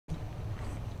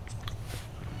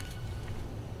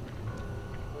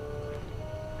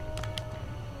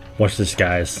Watch this,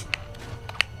 guys.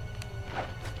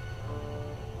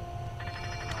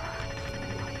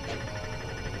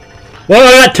 Whoa,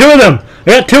 I got 2 of them! I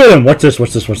got 2 of them! Watch this,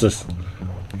 watch this, watch this.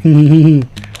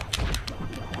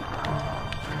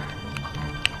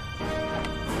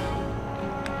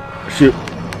 Shoot.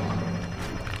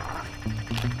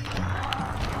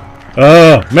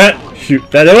 Oh, man! Shoot.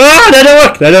 That didn't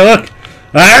work! That didn't work!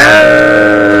 Ah!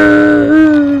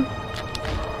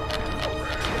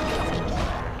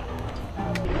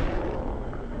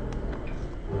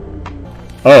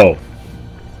 Oh.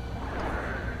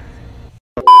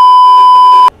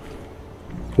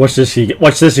 Watch this, you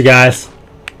guys.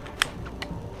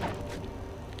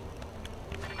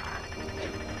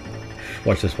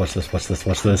 Watch this, watch this, watch this,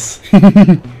 watch this.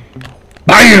 BAM!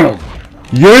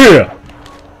 Yeah!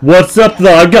 What's up,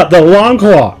 though? I got the alarm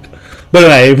clock! But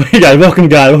anyway, welcome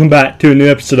back to a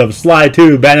new episode of Sly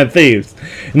 2 Band of Thieves.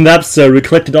 In the episode, we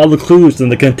collected all the clues in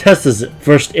the Contessa's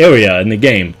first area in the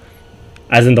game.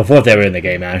 As in the 4th area in the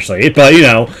game, actually. But, you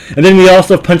know. And then we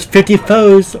also punched 50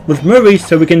 foes with Murray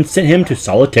so we can send him to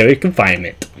solitary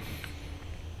confinement.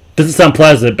 Doesn't sound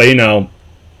pleasant, but you know,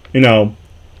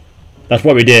 that's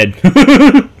what we did.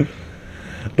 But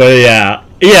yeah.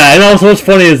 Yeah, and also what's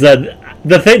funny is that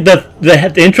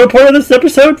the intro part of this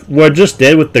episode, what I just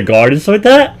did with the guard and stuff like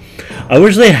that, I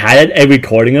originally had a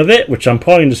recording of it, which I'm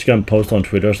probably just going to post on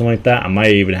Twitter or something like that. I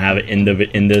might even have it in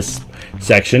this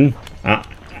section.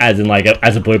 As in, like,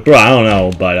 as a blooper, I don't know,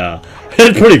 but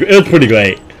it was pretty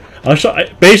great.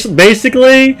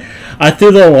 Basically, I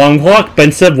threw the alarm clock, but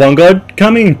instead of 1 guard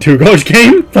coming, 2 guards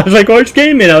came, flashlight guards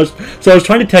came, and I was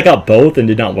trying to check out both and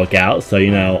did not work out. So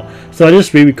so I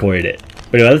just re-recorded it.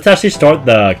 But anyway, let's actually start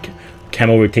the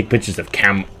camo where we take pictures of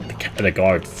the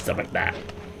guards and stuff like that.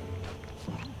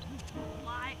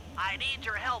 I need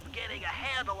your help getting a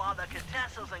handle on the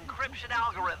Contessa's encryption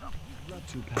algorithm.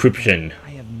 Encryption.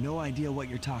 I have no idea what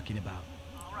you're talking about.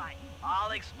 Alright,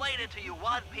 I'll explain it to you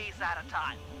one piece at a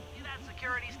time. See that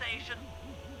security station?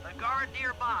 The guard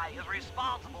nearby is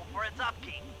responsible for its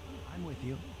upkeep. I'm with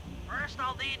you. First,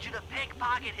 I'll need you to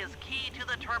pickpocket his key to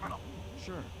the terminal.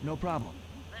 Sure, no problem.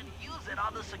 Then use it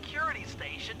on the security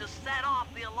station to set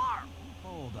off the alarm.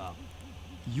 Hold up.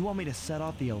 You want me to set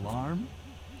off the alarm?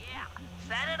 Yeah,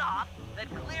 set it off, then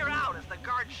clear out as the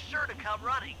guard's sure to come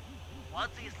running.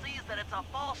 Once he sees that it's a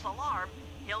false alarm,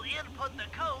 he'll input the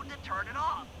code to turn it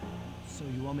off. So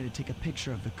you want me to take a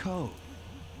picture of the code?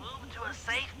 Move to a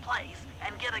safe place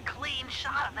and get a clean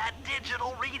shot of that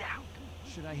digital readout.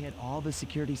 Should I hit all the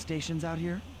security stations out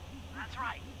here? That's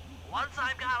right. Once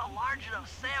I've got a large enough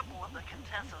sample of the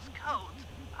Contessa's codes,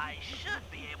 I should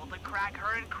be able to crack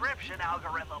her encryption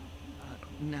algorithm.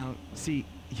 Now, see,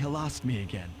 you lost me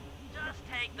again. Just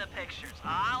take the pictures.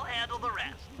 I'll handle the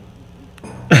rest.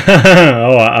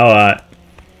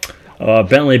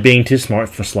 Bentley being too smart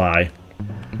for Sly,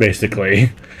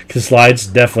 basically. Because Sly's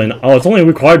definitely not, it's only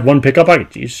required 1 pickup.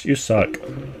 You suck.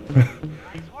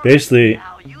 Basically.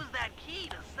 Now use that key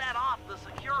to set off the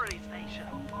security station.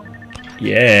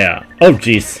 Yeah. Oh,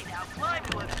 jeez. Now climb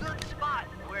to a good spot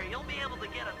where you'll be able to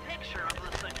get a picture of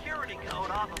the security code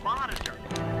on the monitor.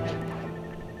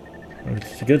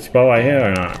 It's a good spot right here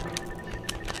or not?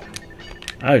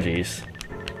 Oh, jeez.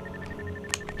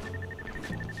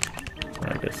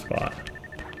 Not a good spot.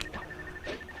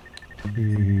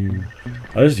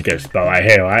 Oh, this is a good spot right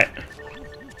here, right?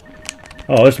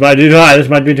 Oh, this might be too high. This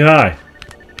might be too high.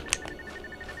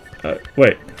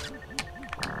 Wait.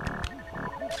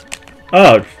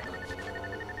 Oh.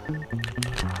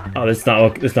 Oh, it's not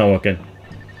working. It's not working.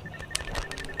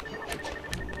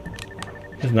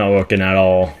 It's not working at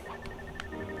all.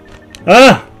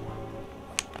 Ah!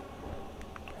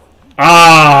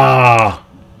 Ah!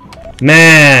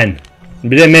 Man! We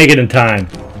didn't make it in time.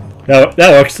 That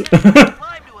works. Climb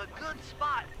to a good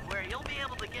spot where you'll be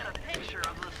able to get a picture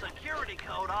of the security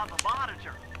code on the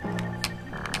monitor.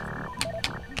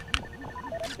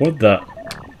 What the?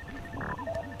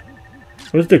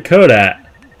 Where's the code at?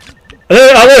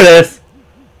 Oh, there it is!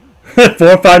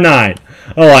 459.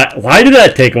 Oh, why did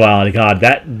that take a while? God,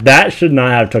 that should not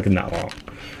have taken that long.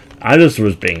 I just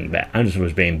was being bad. There's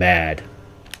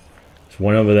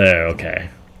one over there. Okay.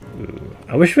 Ooh.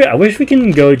 I wish we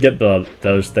can go get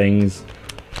those things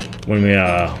when we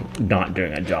are not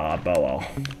doing a job. Oh well,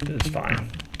 it's fine.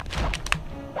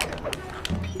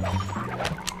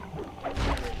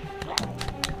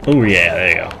 Oh yeah, there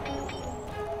you go.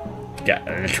 Got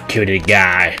an electrocuted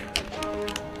guy.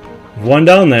 One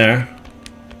down there.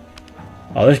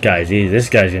 Oh, this guy's easy. This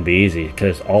guy's gonna be easy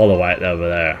because all the way over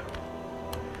there.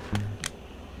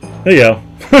 There you go.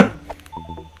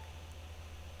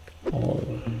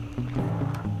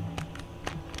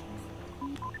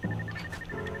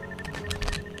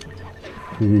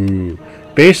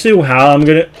 basically how I'm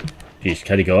gonna... You just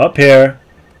gotta go up here.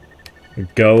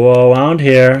 Go around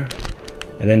here.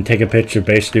 And then take a picture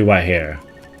basically right here.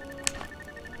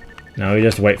 Now we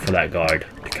just wait for that guard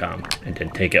to come. And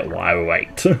then take it while we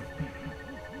wait.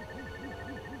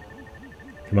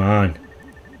 Come on.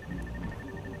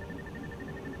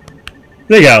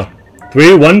 There you go.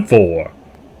 314.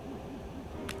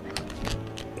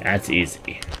 That's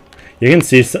easy. You can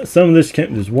see some of this.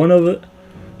 There's one over.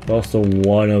 Also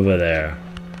one over there.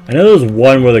 I know there's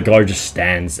one where the guard just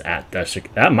stands at.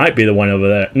 That might be the one over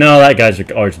there. No, that guy's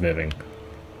guard's moving.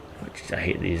 I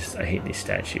hate these. I hate these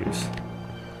statues.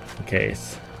 Okay.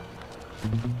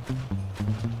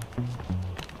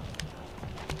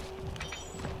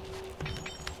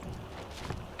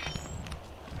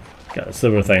 Got the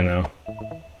silver thing though.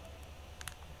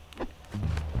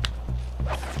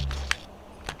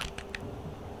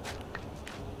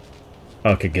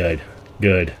 Okay, good.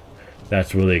 Good.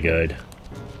 That's really good.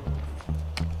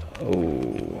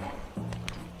 Oh.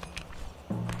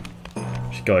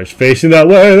 This guy's facing that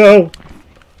way though.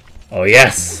 Oh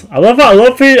yes. I love how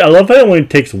it only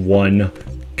takes one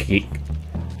peek.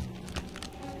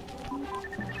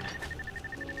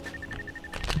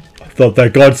 I thought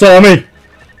that guard saw me.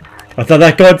 I thought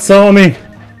that guard saw me.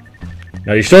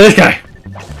 Now you show this guy.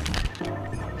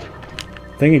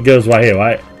 I think it goes right here,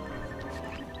 right?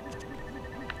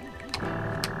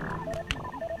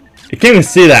 You can't even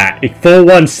see that.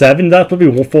 417. That's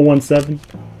probably 417.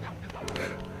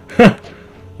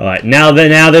 All right, now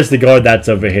there's the guard that's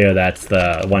over here. That's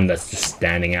the one that's just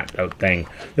standing at that thing.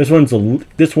 This one's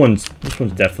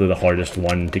definitely the hardest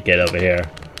one to get over here.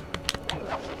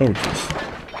 Oh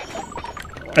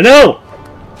jeez. I know.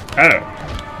 Oh.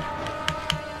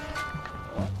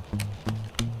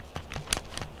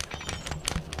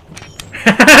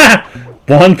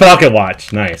 One pocket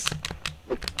watch. Nice.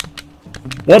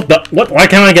 What the? What? Why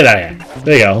can't I get out of here?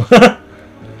 There you go.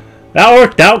 That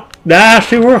worked out. That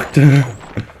actually worked.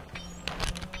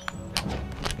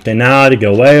 Okay, now to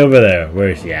go way over there. Where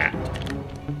is he at?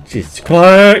 Jesus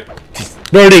Christ.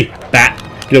 Birdie! Bat!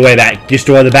 Get away, bat!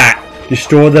 Destroy the bat!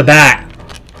 Destroy the bat!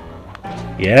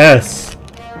 Yes!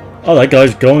 Oh, that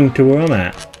guy's going to where I'm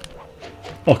at.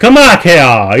 Oh, come back here!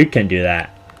 Oh, you can't do that.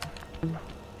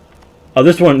 Oh,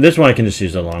 this one I can just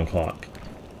use the alarm clock.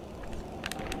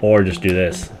 Or just do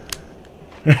this.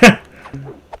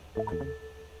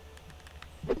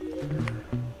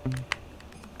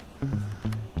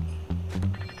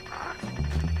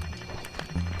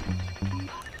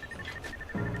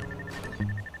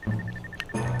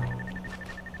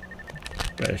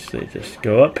 Basically, just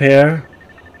go up here.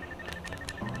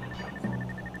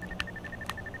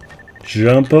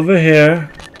 Jump over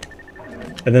here.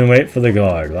 And then wait for the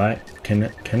guard, right? Can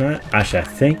I? Actually, I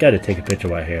think I had to take a picture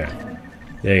right here.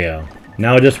 There you go.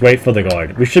 Now just wait for the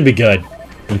guard. We should be good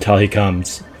until he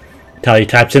comes. Until he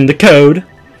types in the code.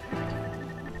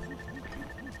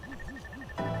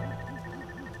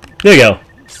 There you go.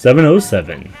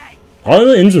 707. All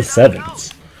the ends with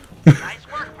sevens. Nice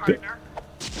work, partner.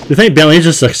 You think Bentley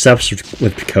just accepts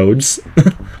with codes?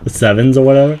 With sevens or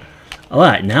whatever?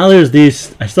 Alright, now there's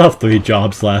these. I still have 3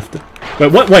 jobs left.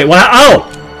 Wait, what? Wait, what? Oh!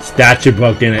 Statue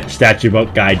broke, didn't it? Statue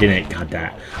broke, guy didn't. Got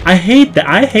that. I hate that.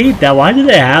 I hate that. Why do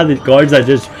they have these guards that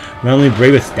just randomly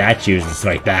break with statues and stuff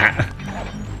like that?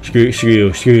 Screw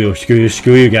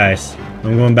you guys.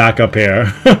 I'm going back up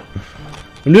here.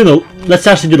 I'm doing the. Let's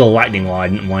actually do the lightning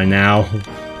one now.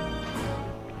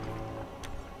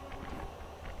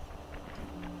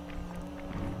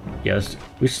 Yes,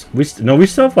 we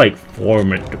still have like 4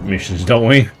 missions, don't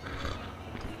we?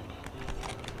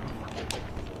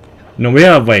 No, we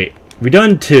have, wait, we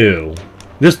done 2.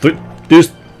 There's 3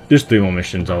 more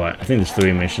missions. Alright, I think there's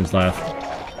 3 missions left.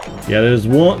 Yeah, there's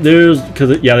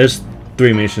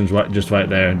 3 missions just right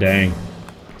there. Dang.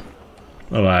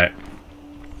 Alright.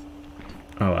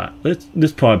 Alright,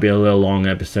 this probably be a little long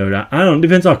episode. I don't,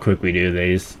 depends how quick we do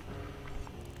these.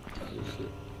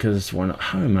 Because this one,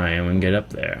 how am I going to get up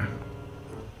there?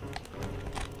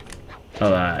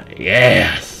 Alright,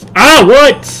 yes! Ah,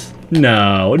 what?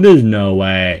 No, there's no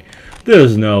way.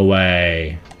 There's no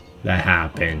way that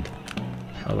happened.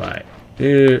 Alright,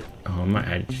 dude. Oh, I might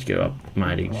have to just go up.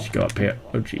 Might have to just go up here.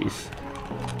 Oh, jeez.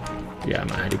 Yeah, I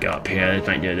might have to go up here. I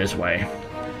might do it this way.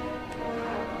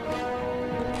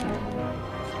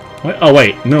 Wait, oh,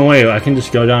 wait. No, wait. I can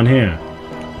just go down here.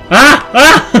 Ah!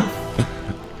 Ah!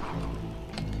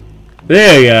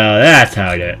 There you go. That's how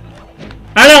I do it.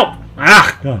 I don't.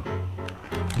 Ah! Oh.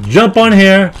 Jump on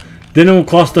here. Then it will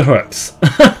cost the hooks.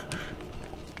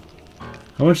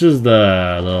 How much is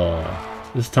the little?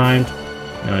 This timed?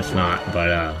 No, it's not.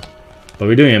 But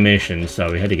we're doing a mission,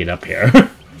 so we had to get up here.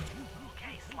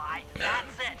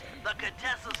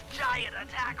 giant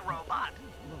attack robot.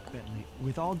 Look, Bentley,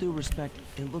 with all due respect,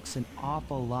 it looks an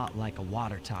awful lot like a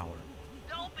water tower.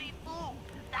 Don't be fooled.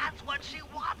 That's what she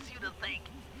wants you to think.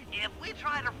 If we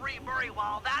try to free Murray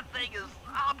while that thing is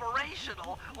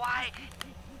operational, why...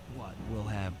 What, we'll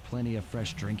have plenty of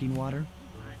fresh drinking water?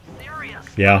 I'm serious,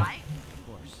 Yeah. Sly. Of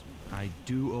course. I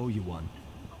do owe you one.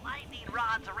 The lightning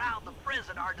rods around the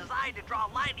prison are designed to draw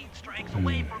lightning strikes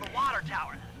away from the water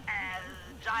tower.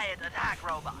 Giant attack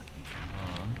robot.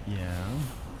 Yeah?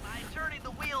 By turning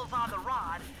the wheels on the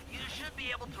rod, you should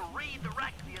be able to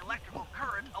redirect the electrical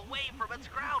current away from its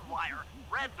ground wire,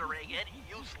 rendering it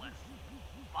useless.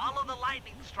 Follow the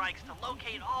lightning strikes to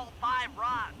locate all 5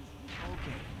 rods.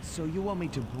 Okay, so you want me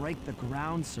to break the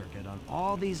ground circuit on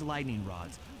all these lightning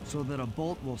rods so that a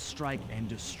bolt will strike and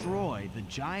destroy the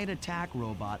giant attack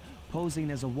robot posing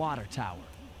as a water tower?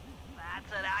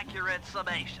 That's an accurate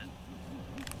summation.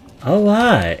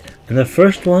 Alright. And the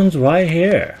first one's right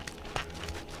here.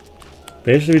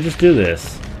 Basically, we just do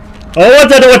this. Oh,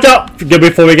 watch out!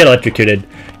 Before we get electrocuted.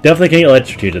 Definitely can't get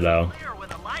electrocuted, though. Clear when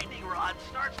the lightning rod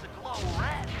starts to glow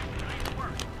red. Nice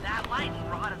work. That lightning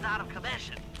rod is out of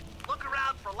commission. Look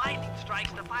around for lightning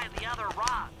strikes to find the other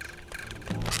rods.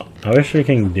 I wish we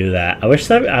can do that. I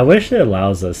wish it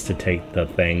allows us to take the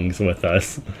things with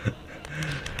us.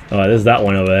 Oh, there's that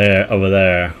one over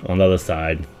there, on the other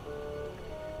side.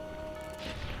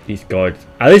 These guards.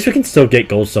 At least we can still get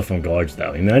gold stuff from guards,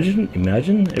 though. Imagine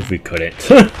if we couldn't.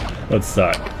 Let's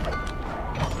start.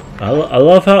 I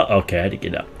love how. Okay, I had to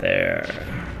get up there.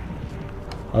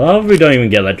 I love we don't even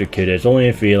get electrocuted. It's only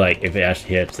if we if it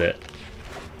actually hits it.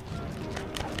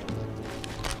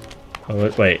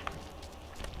 Oh wait.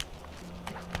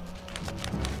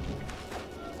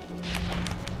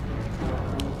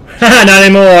 Not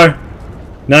anymore.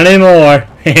 Not anymore.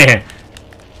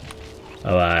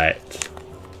 All right.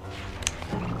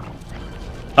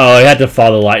 Oh, I had to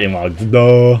follow the lightning logs.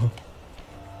 No.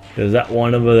 There's that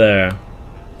one over there.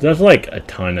 There's like a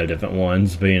ton of different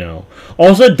ones, but you know.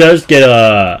 Also, it does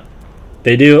get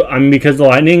they do. I mean, because the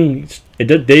lightning,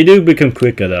 they do become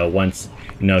quicker though. Once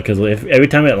you know, because if every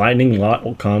time that lightning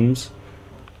lot comes,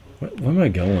 where am I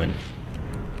going?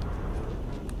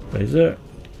 Is it?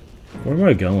 Where am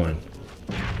I going?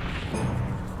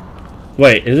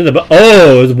 Wait, is it above?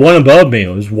 Oh, it was one above me. It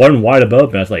was one wide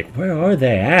above me. I was like, where are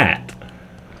they at?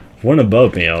 One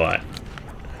above me, alright.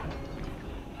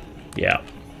 Yeah.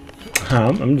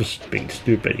 I'm just being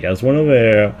stupid. Yeah, there's one over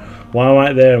there, one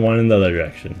right there, and one in the other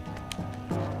direction.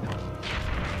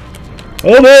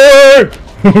 Over!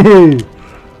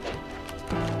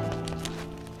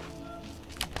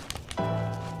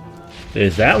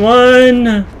 There's that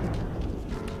one.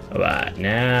 Alright,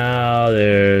 now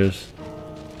there's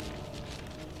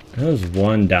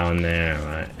one down there,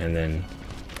 right? And then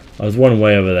there's one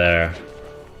way over there.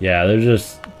 Yeah, there's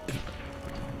just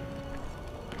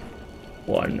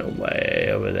one way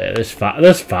over there. There's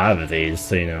 5 of these,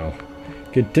 so you know.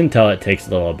 You can tell it takes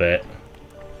a little bit.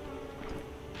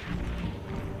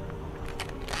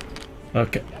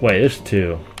 Okay, wait, there's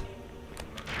 2.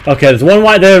 Okay, there's one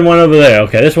right there and one over there.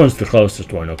 Okay, this one's the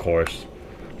closest one, of course.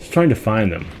 Just trying to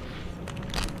find them.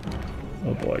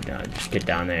 Oh boy, now just get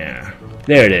down there.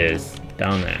 There it is,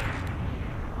 down there.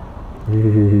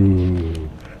 Ooh,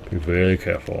 be really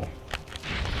careful.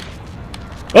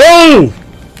 Oh!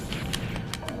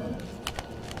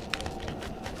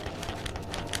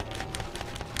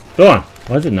 Go on.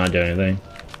 Why is it not doing anything?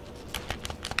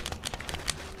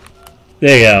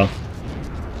 There you go.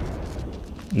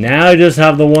 Now I just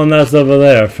have the one that's over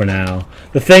there for now.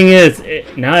 The thing is,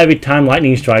 now every time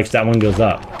lightning strikes, that one goes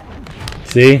up.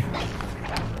 See?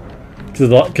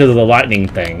 Because of the lightning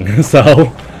thing.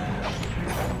 So,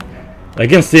 I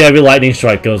can see every lightning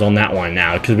strike goes on that one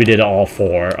now, because we did all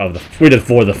 4 of the. We did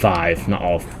 4 of the 5, not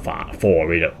all 4.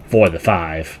 We did 4 of the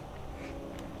 5.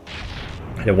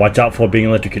 Yeah, watch out for being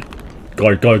electrocuted.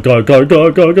 Guard, guard, guard, guard,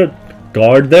 guard, guard, guard.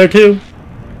 Guard there too.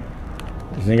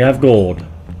 You think I have gold?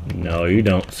 No, you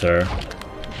don't, sir.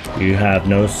 You have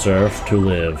no surf to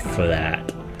live for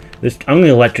that. I'm gonna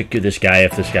electrocute this guy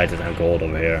if this guy doesn't have gold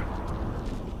over here.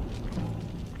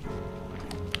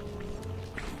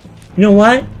 You know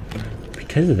what?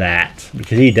 Because of that,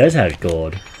 because he does have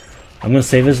gold, I'm gonna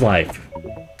save his life.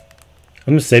 I'm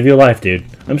gonna save your life, dude.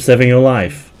 I'm saving your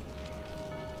life.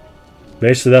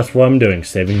 Basically, that's what I'm doing,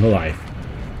 saving your life.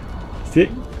 See?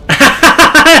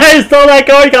 I stole that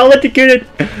guard, got electrocuted!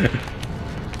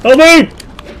 Oh me!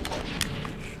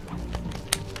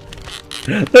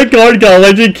 The guard got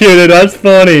electrocuted, that's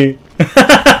funny.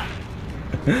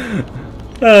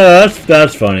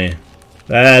 That's funny.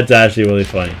 That's actually really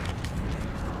funny.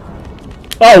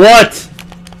 Oh, what?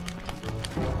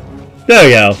 There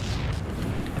we go. I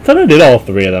thought I did all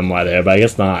 3 of them right there, but I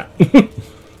guess not. Like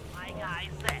I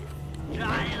said,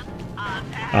 giant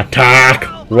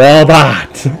Attack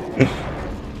robot!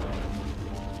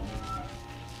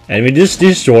 And we just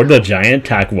destroyed the giant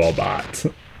attack robot.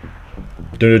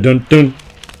 Dun dun dun.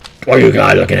 What are you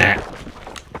guys looking at?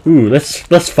 Ooh,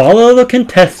 let's follow the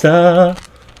Contessa.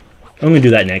 I'm gonna do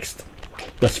that next.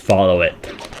 Let's follow it.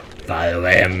 Follow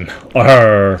him or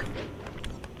her.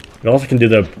 We also can do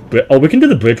we can do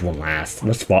the bridge one last.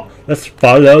 Let's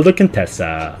follow the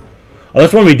Contessa. Oh,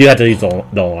 that's when we do have to use the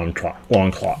alarm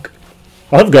clock.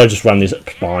 I'll have to go just run these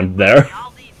spawn there.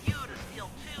 I'll need you to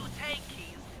steal 2 tank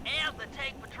keys and the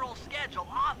tank patrol schedule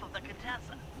off of the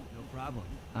Contessa. No problem.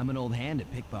 I'm an old hand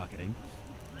at pickpocketing.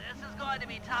 This is going to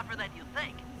be tougher than you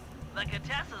think. The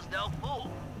Contessa's no fool.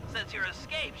 Since your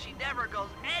escape, she never goes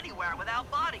anywhere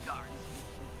without bodyguards.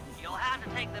 You'll have to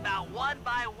take them out one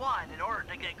by one in order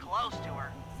to get close to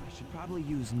her. I should probably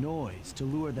use noise to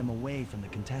lure them away from the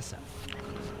Contessa.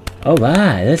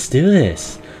 Alright, let's do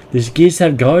this. Does these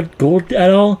have gold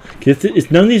at all? If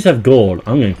none of these have gold,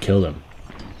 I'm gonna kill them.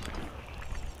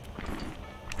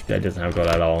 That doesn't have gold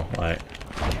at all. Alright.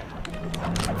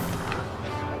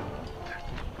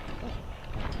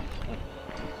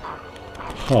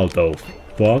 How the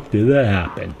fuck did that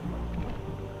happen?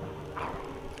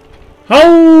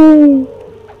 Oh!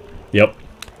 Yep.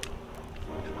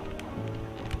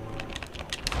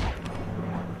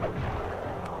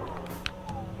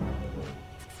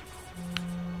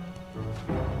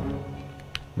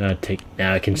 Now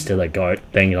I can steal that guard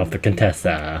thing off the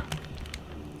Contessa.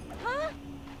 Huh?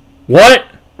 What?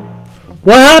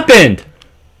 What happened?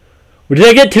 Did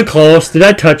I get too close? Did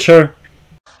I touch her?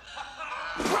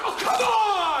 Oh, come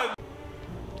on!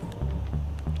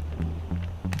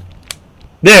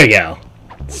 There you go.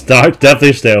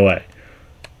 Definitely stay away.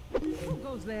 Who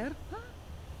goes there? Huh?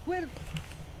 Where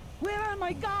are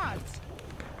my guards?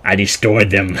 I destroyed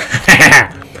them.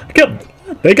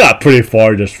 They got pretty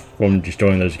far just from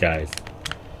destroying those guys.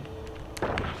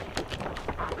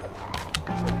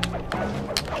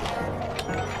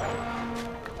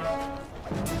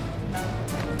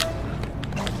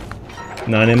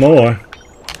 Not anymore.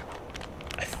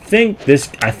 I think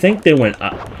they went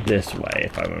up this way,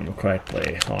 if I remember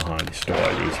correctly.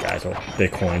 Destroy these guys. Their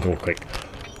coins real quick.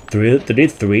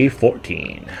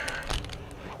 314.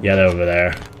 Yeah, they're over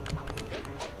there.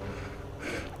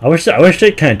 I wish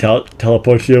they kind of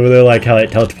teleported you over there, like how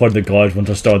it teleported the guards once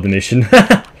I started the mission.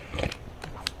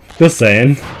 Just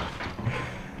saying.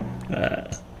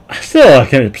 I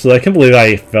can't believe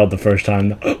I failed the first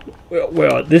time.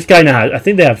 Well, this guy now has, I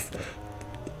think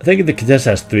the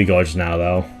Contessa has 3 guards now,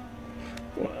 though.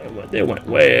 They went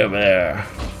way over there.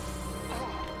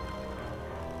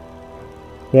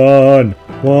 One.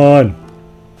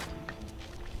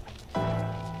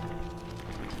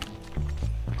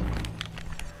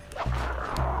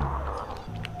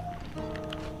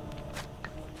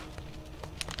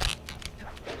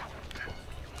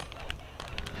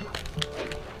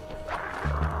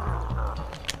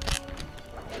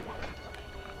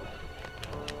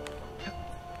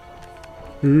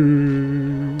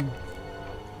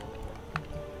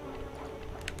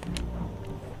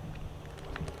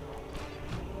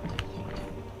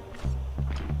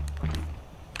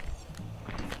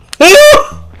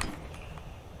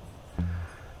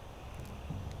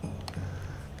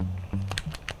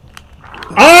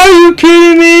 Are you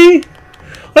kidding me?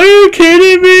 Are you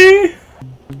kidding me?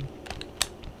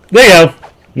 There you go.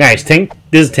 Nice. This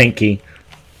is tank key.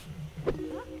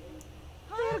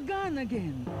 They're gone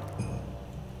again.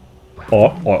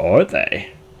 Or are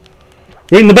they?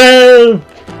 Ring the bell!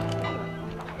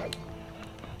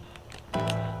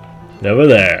 Over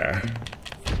there.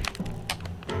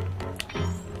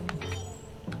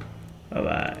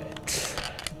 Alright.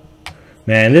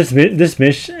 Man, this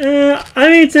mission, I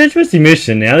mean, it's an interesting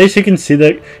mission now. At least you can see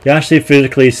you actually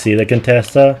physically see the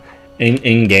Contessa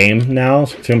in game now,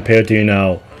 compared to,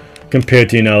 the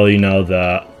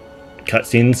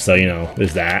cutscenes, so,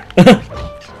 there's that.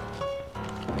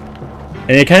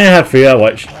 And you kind of have to figure out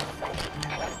what,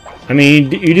 I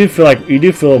mean, you do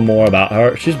feel more about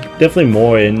her. She's definitely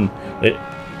more in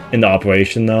the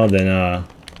operation, though, than,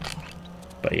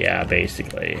 but yeah,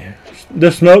 basically.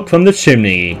 The smoke from the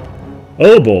chimney.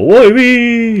 Oh boy, I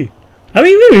mean, we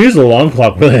didn't use the alarm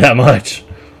clock really that much.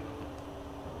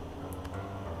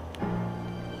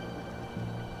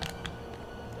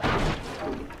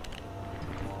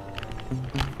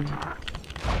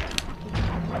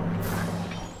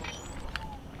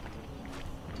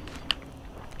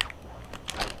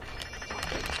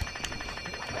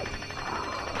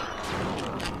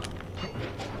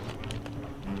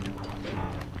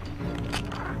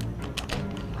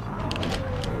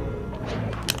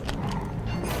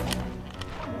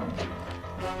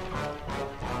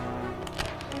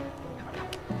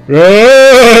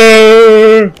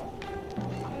 Well,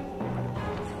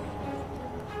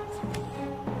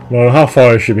 how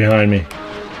far is she behind me?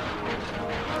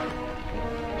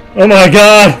 Oh my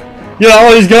god! Yeah,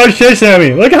 all these guards chasing at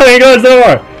me! Look how many guards there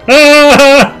are!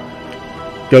 Ah!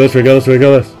 Go this way, go this way,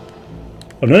 go this.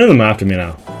 Oh, none of them are after me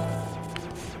now.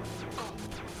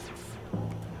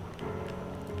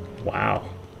 Wow.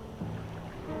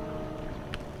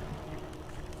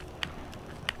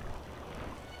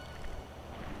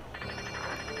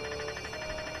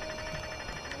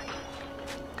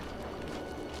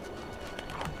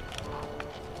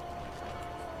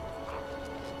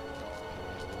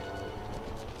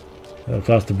 They'll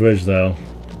cross the bridge, though.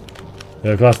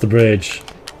 They'll cross the bridge.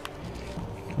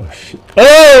 Oh, shit.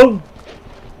 Oh!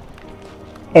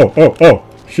 Oh, oh, oh!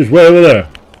 She's way over there.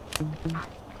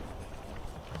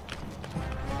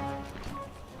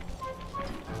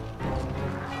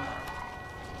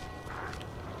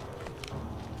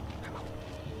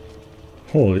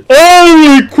 Holy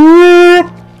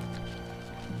crap!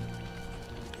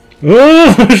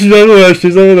 Oh, she's over there,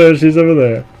 she's over there, she's over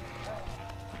there.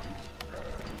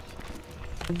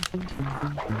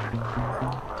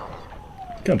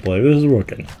 Can't believe this is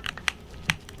working.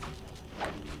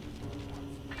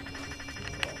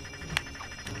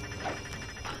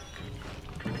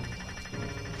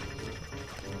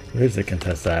 Where's the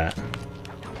Contessa at?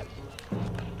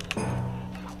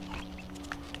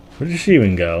 Where did she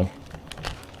even go?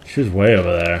 She was way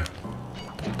over there.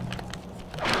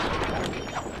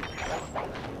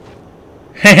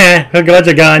 Haha, her guards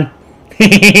are gone.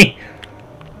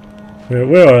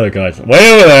 Where are the guards?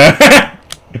 Way over there!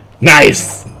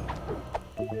 Nice!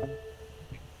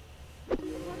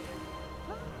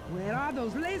 Where are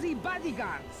those lazy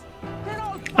bodyguards? They're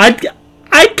all I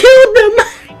killed them!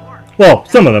 Well,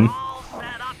 some of them. All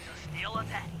set up to steal a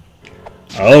tank.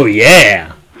 Oh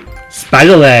yeah!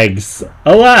 Spider legs!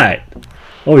 Alright!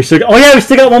 Oh, we still got, oh yeah, we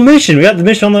still got one mission! We got the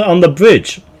mission on the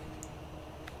bridge.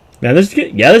 Man, this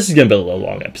is gonna be a little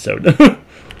long episode.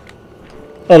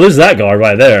 Oh, there's that guard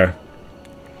right there.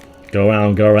 Go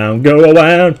around, go around, go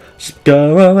around, just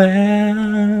go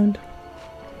around.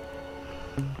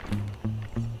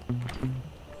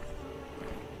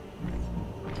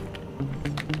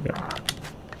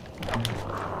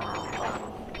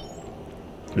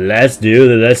 Let's do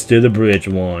the bridge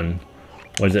one.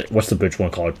 What is it? What's the bridge one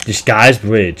called? Disguise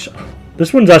Bridge.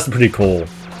 This one's actually pretty cool.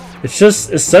 It sucks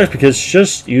because it's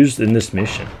just used in this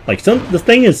mission. Like the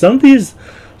thing is, some of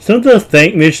the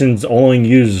thank missions only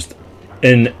used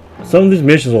in in certain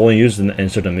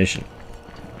mission.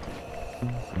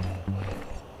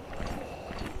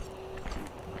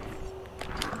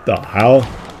 The hell?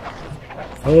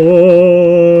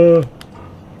 Oh.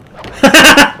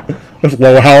 That's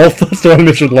low health. That's the one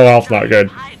mission with low health, not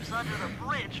good. Pipes under the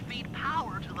bridge feed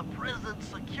power to the prison's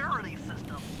security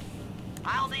system.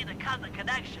 I'll need to cut the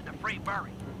connection to free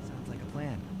Murray. Sounds like a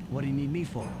plan. What do you need me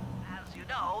for? As you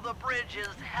know, the bridge is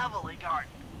heavily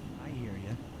guarded. I hear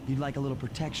you. You'd like a little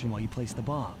protection while you place the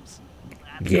bombs.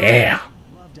 Yeah.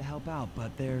 Love to help out,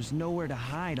 but there's nowhere to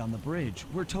hide on the bridge.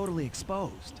 We're totally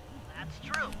exposed. That's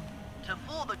true. To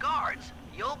fool the guards,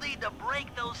 you'll need to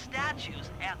break those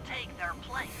statues and take their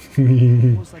place.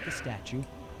 Almost like a statue.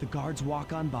 The guards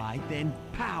walk on by, then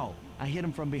pow! I hit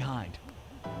them from behind.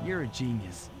 You're a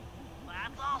genius.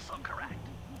 That's also correct.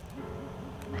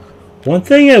 One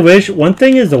thing is I wish,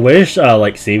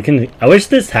 like, see, I wish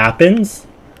this happens.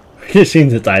 It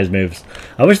seems its eyes moves.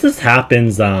 I wish this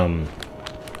happens,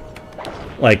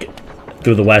 like,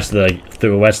 through the rest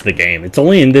of the game. It's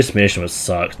only in this mission, which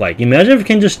sucks. Like, imagine if you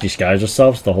can just disguise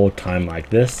yourselves the whole time like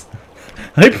this.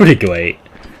 That'd be pretty great.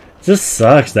 It just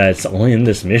sucks that it's only in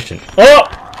this mission. Oh!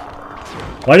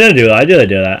 Why did I do that? I did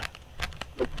do that.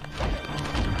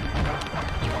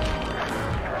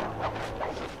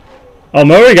 Oh,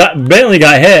 Bentley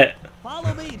got hit.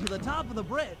 Follow me to the top of the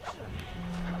bridge.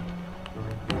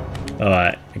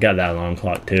 Alright, I got that alarm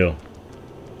clock too.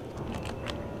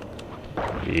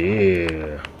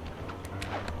 Yeah.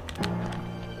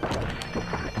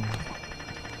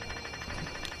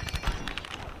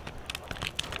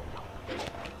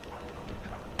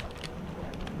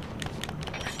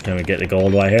 Can we get the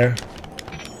gold right here?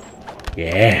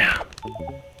 Yeah.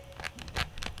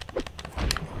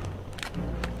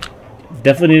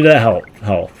 Definitely need that health.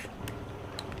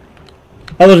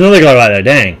 Oh, there's another guy right there.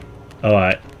 Dang.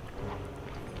 Alright.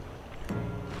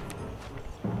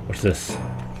 What's this?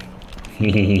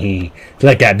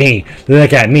 Look at me.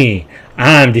 Look at me.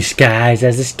 I'm disguised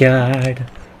as a guard.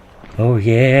 Oh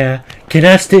yeah. Can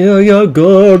I steal your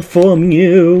gold from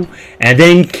you and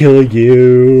then kill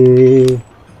you?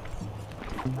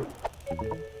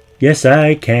 Yes,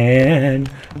 I can.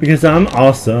 Because I'm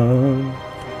awesome.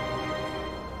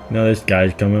 No, this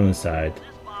guy's coming on the side. This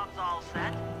bomb's all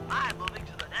set. I'm moving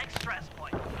to the next stress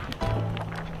point.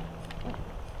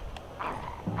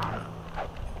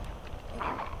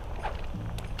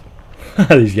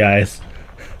 These guys.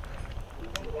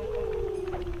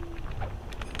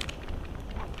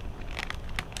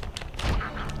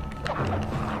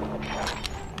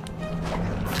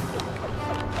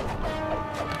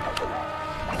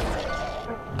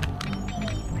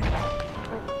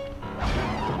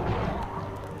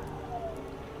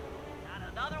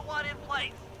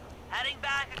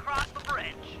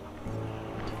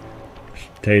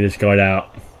 Take this guard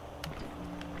out.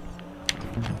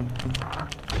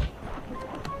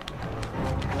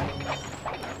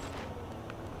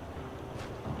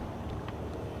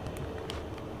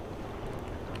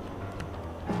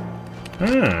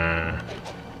 Ah.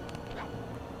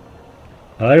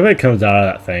 I like what comes out of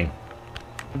that thing.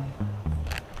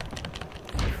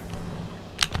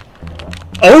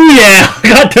 Oh yeah! I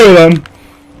got two of them!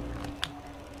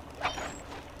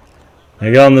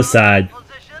 I go on the side.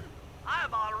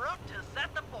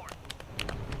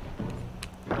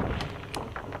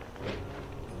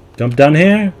 Jump down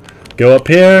here, go up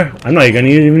here. I'm not even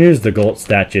gonna even use the gold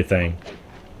statue thing.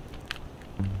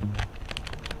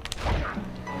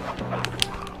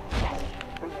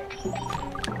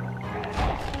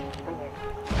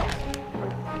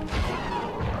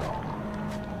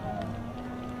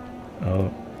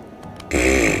 Oh.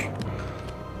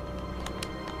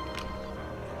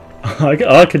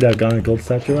 I could have gotten a gold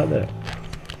statue right there.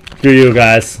 Screw you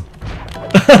guys.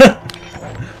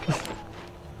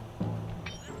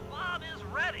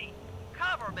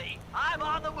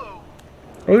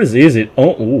 Oh, this is easy.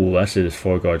 Oh, ooh, actually, there's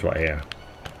 4 guards right here.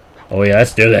 Oh yeah,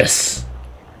 let's do this.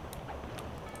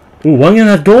 Ooh, one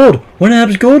has gold. One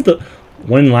has gold. The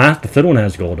third one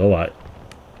has gold. All right.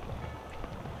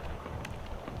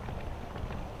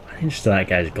 I didn't steal that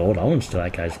guy's gold. I want to steal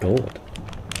that guy's gold.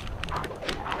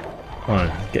 Come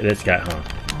on, get this guy, huh?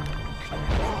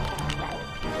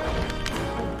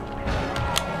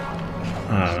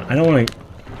 I don't want to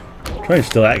try to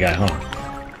steal that guy, huh?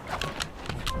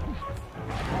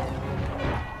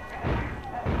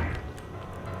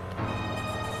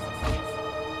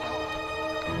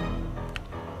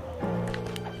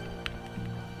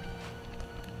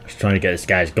 Trying to get this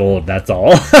guy's gold, that's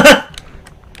all.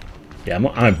 Yeah,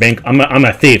 I'm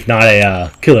a thief, not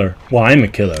a killer. Well, I'm a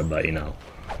killer, but you know.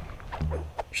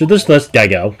 Should this let this guy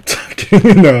go?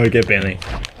 No, get Benny.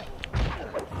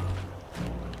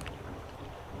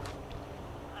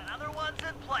 Another one's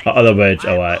in place. Other bridge,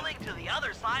 oh what? To the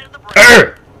other side of the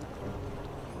bridge.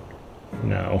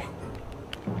 No.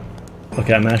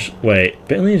 Okay, I'm actually wait,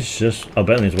 Bentley's just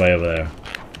Bentley's way over there.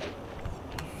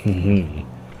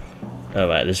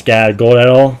 Alright, this guy had gold at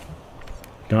all?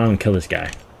 No, I'm gonna kill this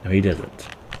guy. No, he doesn't.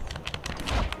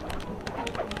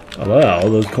 Oh, wow, all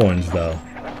those coins, though.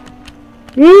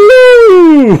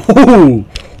 Woo!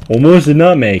 Almost did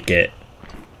not make it.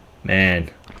 Man.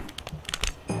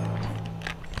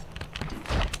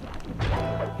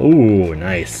 Ooh,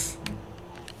 nice.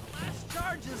 Last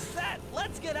charge is set.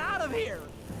 Let's get out of here.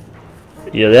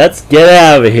 Yeah, let's get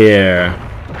out of here.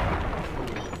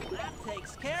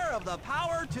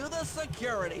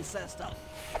 Security system.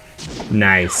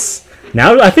 Nice.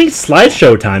 Now I think it's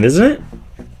slideshow time, isn't it?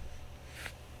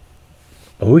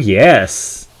 Oh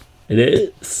yes, it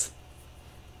is.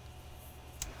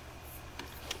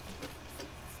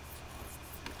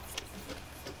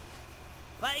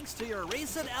 Thanks to your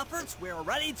recent efforts, we're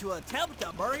ready to attempt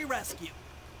a Murray rescue.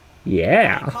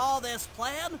 Yeah. We call this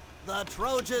plan the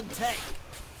Trojan Tank.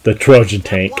 The Trojan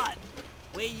Tank. Step 1.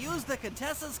 We use the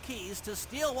Contessa's keys to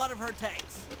steal one of her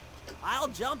tanks. I'll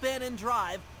jump in and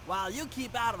drive while you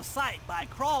keep out of sight by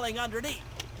crawling underneath.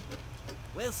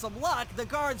 With some luck, the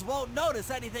guards won't notice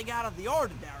anything out of the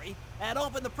ordinary and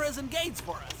open the prison gates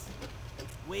for us.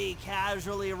 We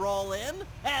casually roll in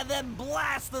and then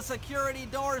blast the security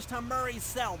doors to Murray's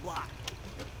cell block.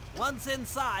 Once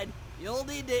inside, you'll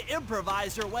need to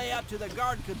improvise your way up to the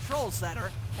guard control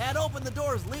center and open the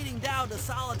doors leading down to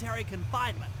solitary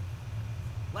confinement.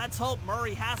 Let's hope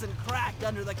Murray hasn't cracked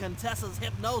under the Contessa's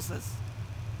hypnosis.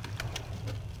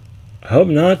 I hope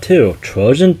not too.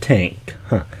 Trojan Tank.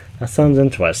 Huh. That sounds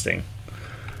interesting.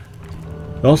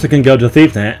 We also can go to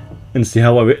ThiefNet and see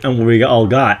how what we all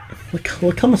got.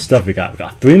 What kind of stuff we got?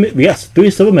 We got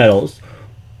three silver medals,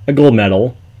 a gold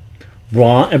medal,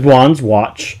 a bronze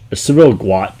watch, a silver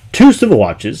watch, 2 silver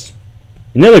watches,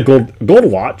 another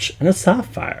gold watch, and a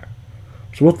sapphire.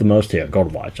 What's worth the most here?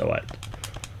 Gold watch, alright.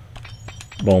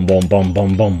 Boom, boom, boom,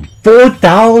 boom, boom.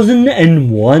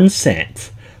 4,001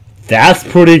 cents. That's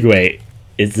pretty great,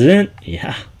 isn't it?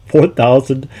 Yeah,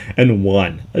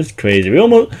 4,001. That's crazy. We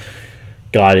almost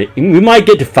got it. We might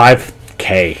get to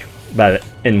 5K, but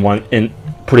in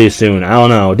pretty soon. I don't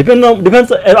know.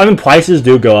 Depends. I mean, prices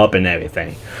do go up and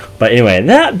everything. But anyway,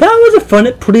 that was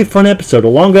a pretty fun episode. A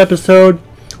longer episode.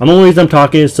 The only reason I'm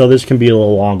talking is so this can be a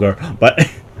little longer. But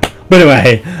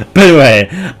anyway,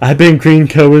 I've been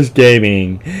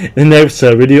GreenCobrasGaming. In the next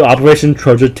episode, we do Operation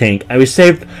Treasure Tank, and we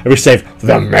save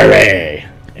the Mary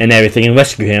and everything, and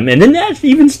rescue him, and then actually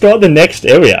even start the next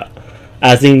area,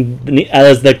 as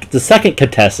the second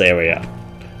Contessa area,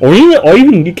 or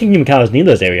even you can even count as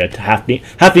Neela's area to half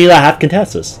Neela, half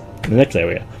Contessa's in the next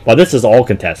area. Well, this is all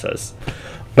Contessa's.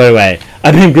 But anyway,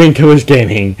 I've been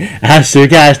GreenCobrasGaming, and I'll see you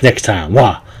guys next time.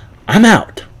 I'm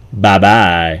out. Bye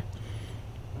bye.